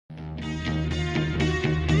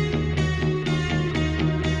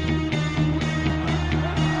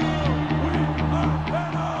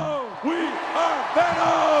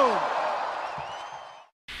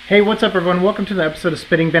Hey, what's up everyone? Welcome to the episode of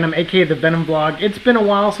Spitting Venom, aka the Venom Vlog. It's been a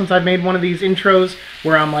while since I've made one of these intros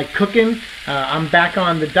where I'm like cooking. I'm back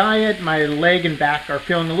on the diet. My leg and back are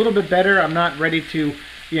feeling a little bit better. I'm not ready to,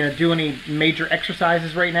 do any major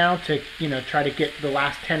exercises right now to, try to get the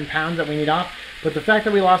last 10 pounds that we need off. But the fact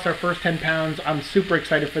that we lost our first 10 pounds, I'm super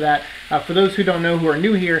excited for that. For those who don't know, who are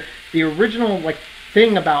new here, the original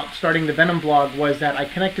thing about starting the Venom Vlog was that I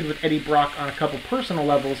connected with Eddie Brock on a couple personal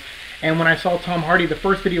levels. And when I saw Tom Hardy, the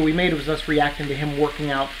first video we made was us reacting to him working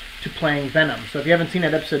out to playing Venom. So if you haven't seen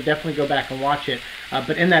that episode, definitely go back and watch it.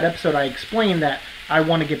 But in that episode, I explained that I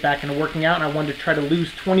want to get back into working out, and I wanted to try to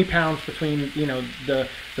lose 20 pounds between, the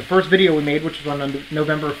first video we made, which was on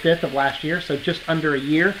November 5th of last year, so just under a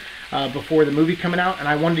year before the movie coming out, and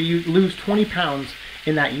I wanted to lose 20 pounds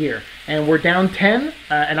in that year. And we're down 10,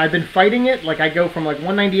 and I've been fighting it. I go from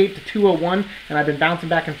 198 to 201, and I've been bouncing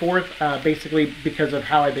back and forth basically because of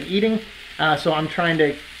how I've been eating. So I'm trying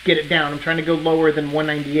to get it down. I'm trying to go lower than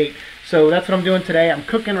 198. So that's what I'm doing today. I'm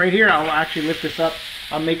cooking right here. I'll actually lift this up.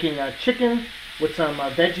 I'm making chicken with some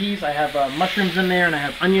veggies. I have mushrooms in there, and I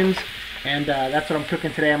have onions. And that's what I'm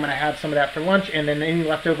cooking today. I'm going to have some of that for lunch, and then any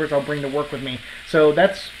leftovers I'll bring to work with me. So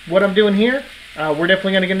that's what I'm doing here. We're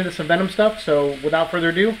definitely going to get into some Venom stuff, so without further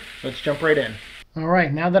ado, let's jump right in.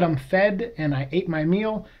 Alright, now that I'm fed and I ate my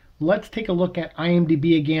meal, let's take a look at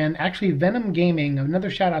IMDb again. Actually, Venom Gaming, another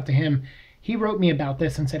shout out to him, he wrote me about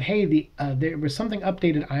this and said, hey, there was something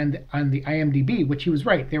updated on the IMDb, which he was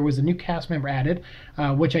right. There was a new cast member added,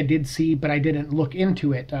 which I did see, but I didn't look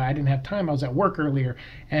into it. I didn't have time. I was at work earlier.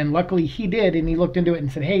 And luckily he did, and he looked into it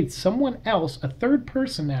and said, hey, someone else, a third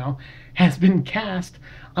person now, has been cast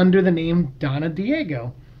under the name Donna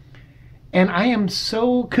Diego. And I am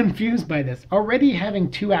so confused by this. Already having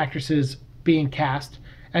two actresses being cast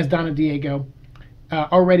as Donna Diego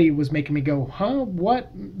already was making me go, huh?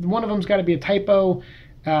 What? One of them's got to be a typo.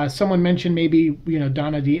 Someone mentioned maybe,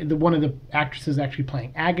 Donna one of the actresses actually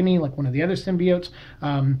playing Agony, like one of the other symbiotes.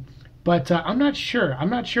 But I'm not sure. I'm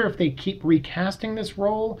not sure if they keep recasting this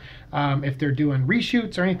role, if they're doing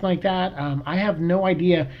reshoots or anything like that. I have no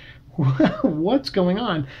idea what's going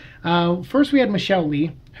on. First we had Michelle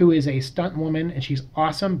Lee, who is a stunt woman, and she's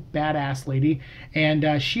awesome, badass lady,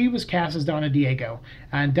 and she was cast as Donna Diego.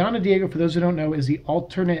 And Donna Diego, for those who don't know, is the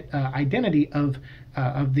alternate identity of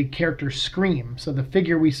the character Scream. So the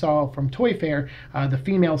figure we saw from Toy Fair, the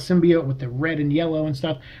female symbiote with the red and yellow and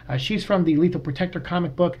stuff, she's from the Lethal Protector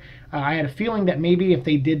comic book. I had a feeling that maybe if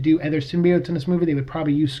they did do other symbiotes in this movie, they would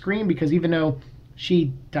probably use Scream, because even though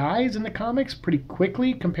she dies in the comics pretty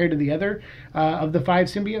quickly compared to the other of the 5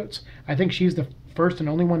 symbiotes, I think she's the first and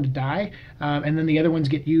only one to die, and then the other ones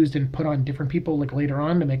get used and put on different people later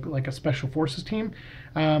on to make a special forces team.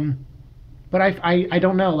 But I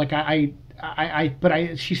don't know,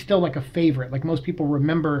 but she's still a favorite. Most people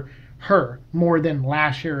remember her more than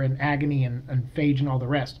Lasher and Agony and Phage and all the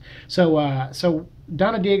rest. So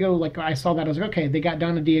Donna Diego, I saw that, I was like, okay, they got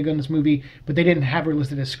Donna Diego in this movie, but they didn't have her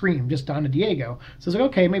listed as Scream, just Donna Diego. So I was like,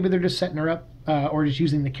 okay, maybe they're just setting her up, or just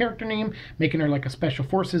using the character name, making her a Special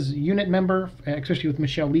Forces unit member, especially with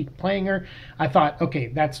Michelle Lee playing her. I thought, okay,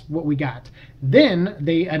 that's what we got. Then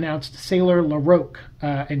they announced Sailor LaRoque,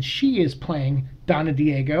 and she is playing Donna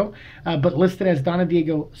Diego, but listed as Donna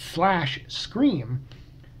Diego / Scream.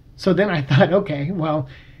 So then I thought, okay, well,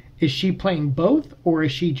 is she playing both, or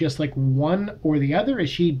is she just one or the other?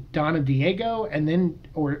 Is she Donna Diego and then,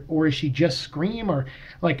 or is she just Scream? Or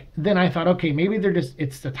then I thought, okay, maybe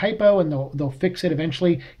it's the typo and they'll fix it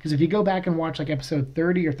eventually. Because if you go back and watch episode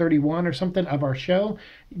 30 or 31 or something of our show,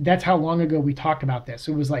 that's how long ago we talked about this.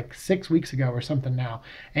 It was 6 weeks ago or something now.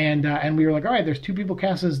 And we were like, all right, there's 2 people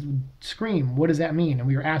cast as Scream. What does that mean? And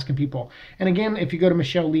we were asking people. And again, if you go to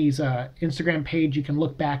Michelle Lee's Instagram page, you can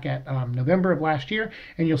look back at November of last year,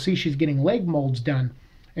 and you'll see she's getting leg molds done.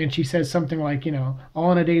 And she says something like,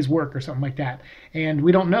 all in a day's work or something like that. And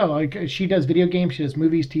we don't know. She does video games, she does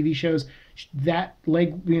movies, TV shows. That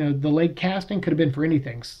leg, the leg casting could have been for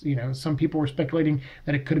anything. Some people were speculating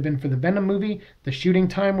that it could have been for the Venom movie. The shooting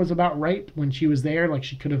time was about right when she was there.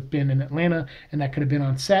 She could have been in Atlanta, and that could have been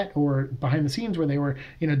on set or behind the scenes where they were,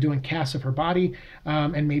 doing casts of her body.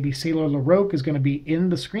 And maybe Sailor LaRoque is going to be in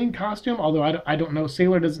the Scream costume, although I don't know.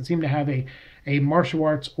 Sailor doesn't seem to have a martial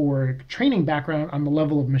arts or training background on the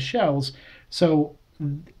level of Michelle's. So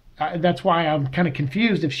that's why I'm kind of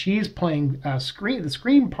confused if she's playing the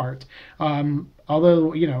Scream part.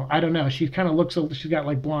 Although, I don't know. She kind of looks, she's got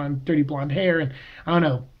dirty blonde hair, and I don't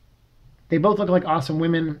know. They both look like awesome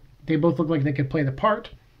women. They both look like they could play the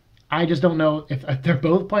part. I just don't know if they're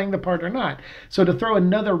both playing the part or not. So to throw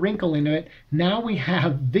another wrinkle into it, now we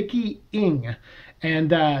have Vicky Ing And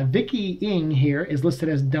Vicky Ing here is listed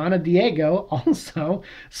as Donna Diego, also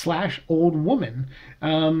 / old woman.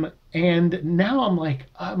 And now I'm like,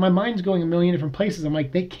 my mind's going a million different places. I'm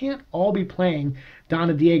like, they can't all be playing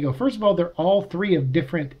Donna Diego. First of all, they're all three of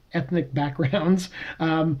different ethnic backgrounds.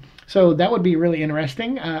 So that would be really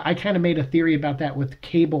interesting. I kind of made a theory about that with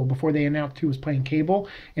Cable before they announced who was playing Cable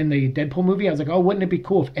in the Deadpool movie. I was like, oh, wouldn't it be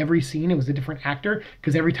cool if every scene it was a different actor?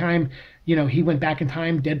 Because every time, you know, he went back in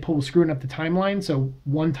time, Deadpool was screwing up the timeline. So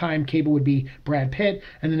one time Cable would be Brad Pitt,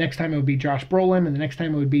 and the next time it would be Josh Brolin, and the next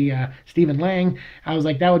time it would be Stephen Lang. I was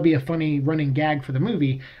like, that would be a funny running gag for the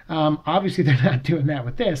movie. Obviously, they're not doing that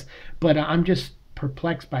with this, but I'm just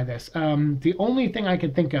perplexed by this. The only thing I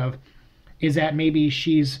could think of is that maybe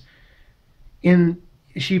she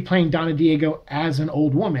playing Donna Diego as an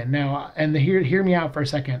old woman now. And hear me out for a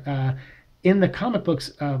second. In the comic books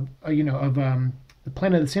of the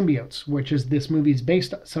Planet of the Symbiotes, which is this movie's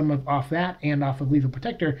based off that and off of Lethal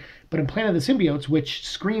Protector, but in Planet of the Symbiotes, which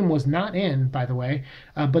Scream was not in, by the way,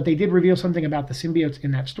 but they did reveal something about the symbiotes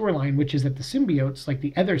in that storyline, which is that the symbiotes, like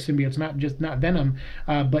the other symbiotes, not Venom,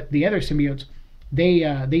 but the other symbiotes,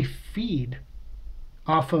 they feed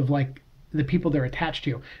off of like the people they're attached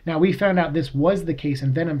to. Now, we found out this was the case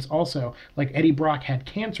in Venom's also. Like, Eddie Brock had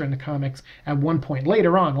cancer in the comics at one point.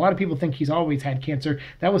 Later on, a lot of people think he's always had cancer.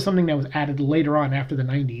 That was something that was added later on after the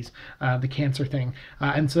 90s, the cancer thing.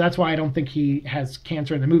 And so that's why I don't think he has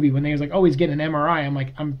cancer in the movie. When they was like, oh, he's getting an MRI, I'm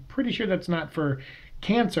like, I'm pretty sure that's not for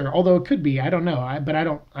cancer, although it could be. I don't know. But I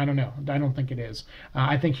don't know. I don't think it is.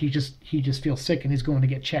 I think he just feels sick and he's going to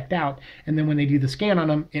get checked out. And then when they do the scan on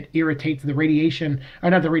him, it irritates the radiation. Or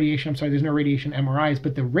not the radiation. I'm sorry. There's no radiation MRIs,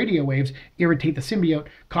 but the radio waves irritate the symbiote,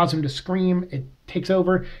 cause him to scream. It takes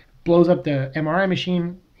over, blows up the MRI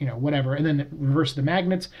machine. You know, whatever, and then it reverses the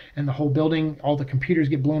magnets, and the whole building, all the computers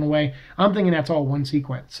get blown away. I'm thinking that's all one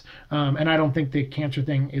sequence, and I don't think the cancer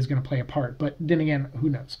thing is going to play a part. But then again, who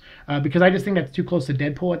knows? Because I just think that's too close to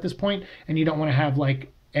Deadpool at this point, and you don't want to have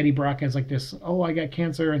like Eddie Brock as like this, oh, I got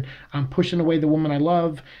cancer, and I'm pushing away the woman I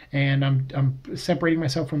love, and I'm separating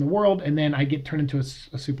myself from the world, and then I get turned into a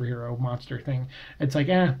superhero monster thing. It's like,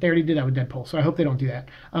 they already did that with Deadpool, so I hope they don't do that.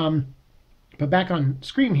 But back on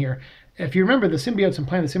Scream here, if you remember the symbiotes and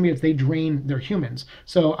Planet of the Symbiotes, they drain their humans.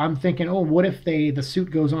 So I'm thinking, oh, what if the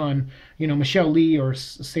suit goes on, you know, Michelle Lee or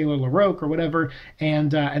Sailor LaRoque or whatever,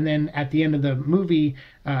 and then at the end of the movie,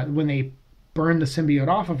 when they burn the symbiote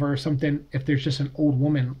off of her or something, if there's just an old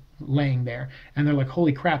woman laying there and they're like,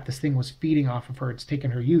 holy crap, this thing was feeding off of her, it's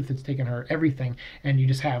taken her youth, it's taken her everything, and you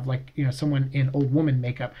just have like, you know, someone in old woman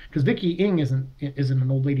makeup, because Vicky Ing isn't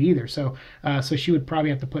an old lady either, so she would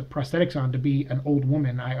probably have to put prosthetics on to be an old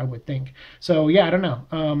woman, I would think. So yeah, I don't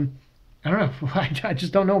know. I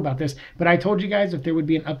just don't know about this. But I told you guys if there would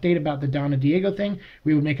be an update about the Donna Diego thing,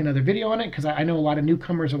 we would make another video on it, because I know a lot of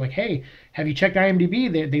newcomers are like, hey, have you checked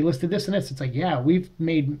IMDb? They listed this and this. It's like, yeah, we've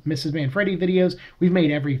made Mrs. Manfredi videos. We've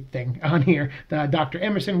made everything on here. Dr.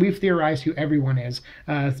 Emerson, we've theorized who everyone is.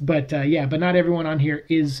 But not everyone on here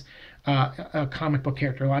is a comic book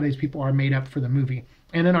character. A lot of these people are made up for the movie.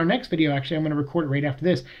 And in our next video, actually, I'm going to record it right after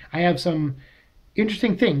this. I have some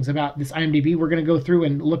interesting things about this IMDb. We're going to go through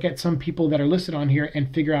and look at some people that are listed on here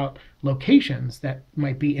and figure out locations that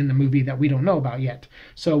might be in the movie that we don't know about yet.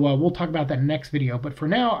 So we'll talk about that next video. But for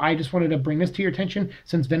now, I just wanted to bring this to your attention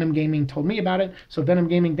since Venom Gaming told me about it. So Venom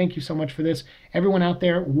Gaming, thank you so much for this. Everyone out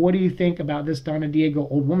there, what do you think about this Donna Diego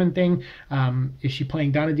old woman thing? Is she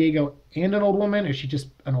playing Donna Diego and an old woman? Is she just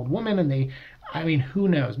an old woman and I mean, who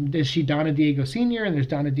knows? Is she Donna Diego Sr. and there's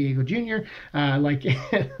Donna Diego Jr. Like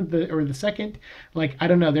the second? Like, I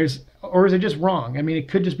don't know. Or is it just wrong? I mean, it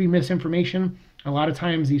could just be misinformation. A lot of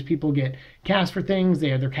times these people get cast for things.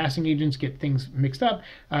 Their casting agents get things mixed up.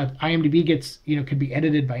 IMDb gets, could be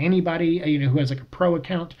edited by anybody, who has like a pro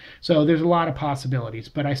account. So there's a lot of possibilities.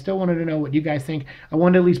 But I still wanted to know what you guys think. I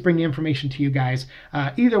wanted to at least bring the information to you guys.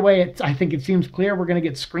 Either way, I think it seems clear we're going to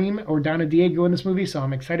get Scream or Donna Diego in this movie. So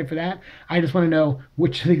I'm excited for that. I just want to know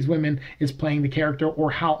which of these women is playing the character or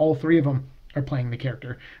how all three of them are playing the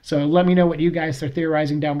character. So let me know what you guys are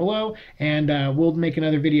theorizing down below, and we'll make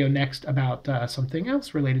another video next about something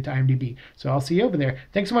else related to IMDb. So I'll see you over there.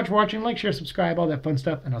 Thanks so much for watching. Like, share, subscribe, all that fun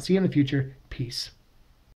stuff, and I'll see you in the future. Peace.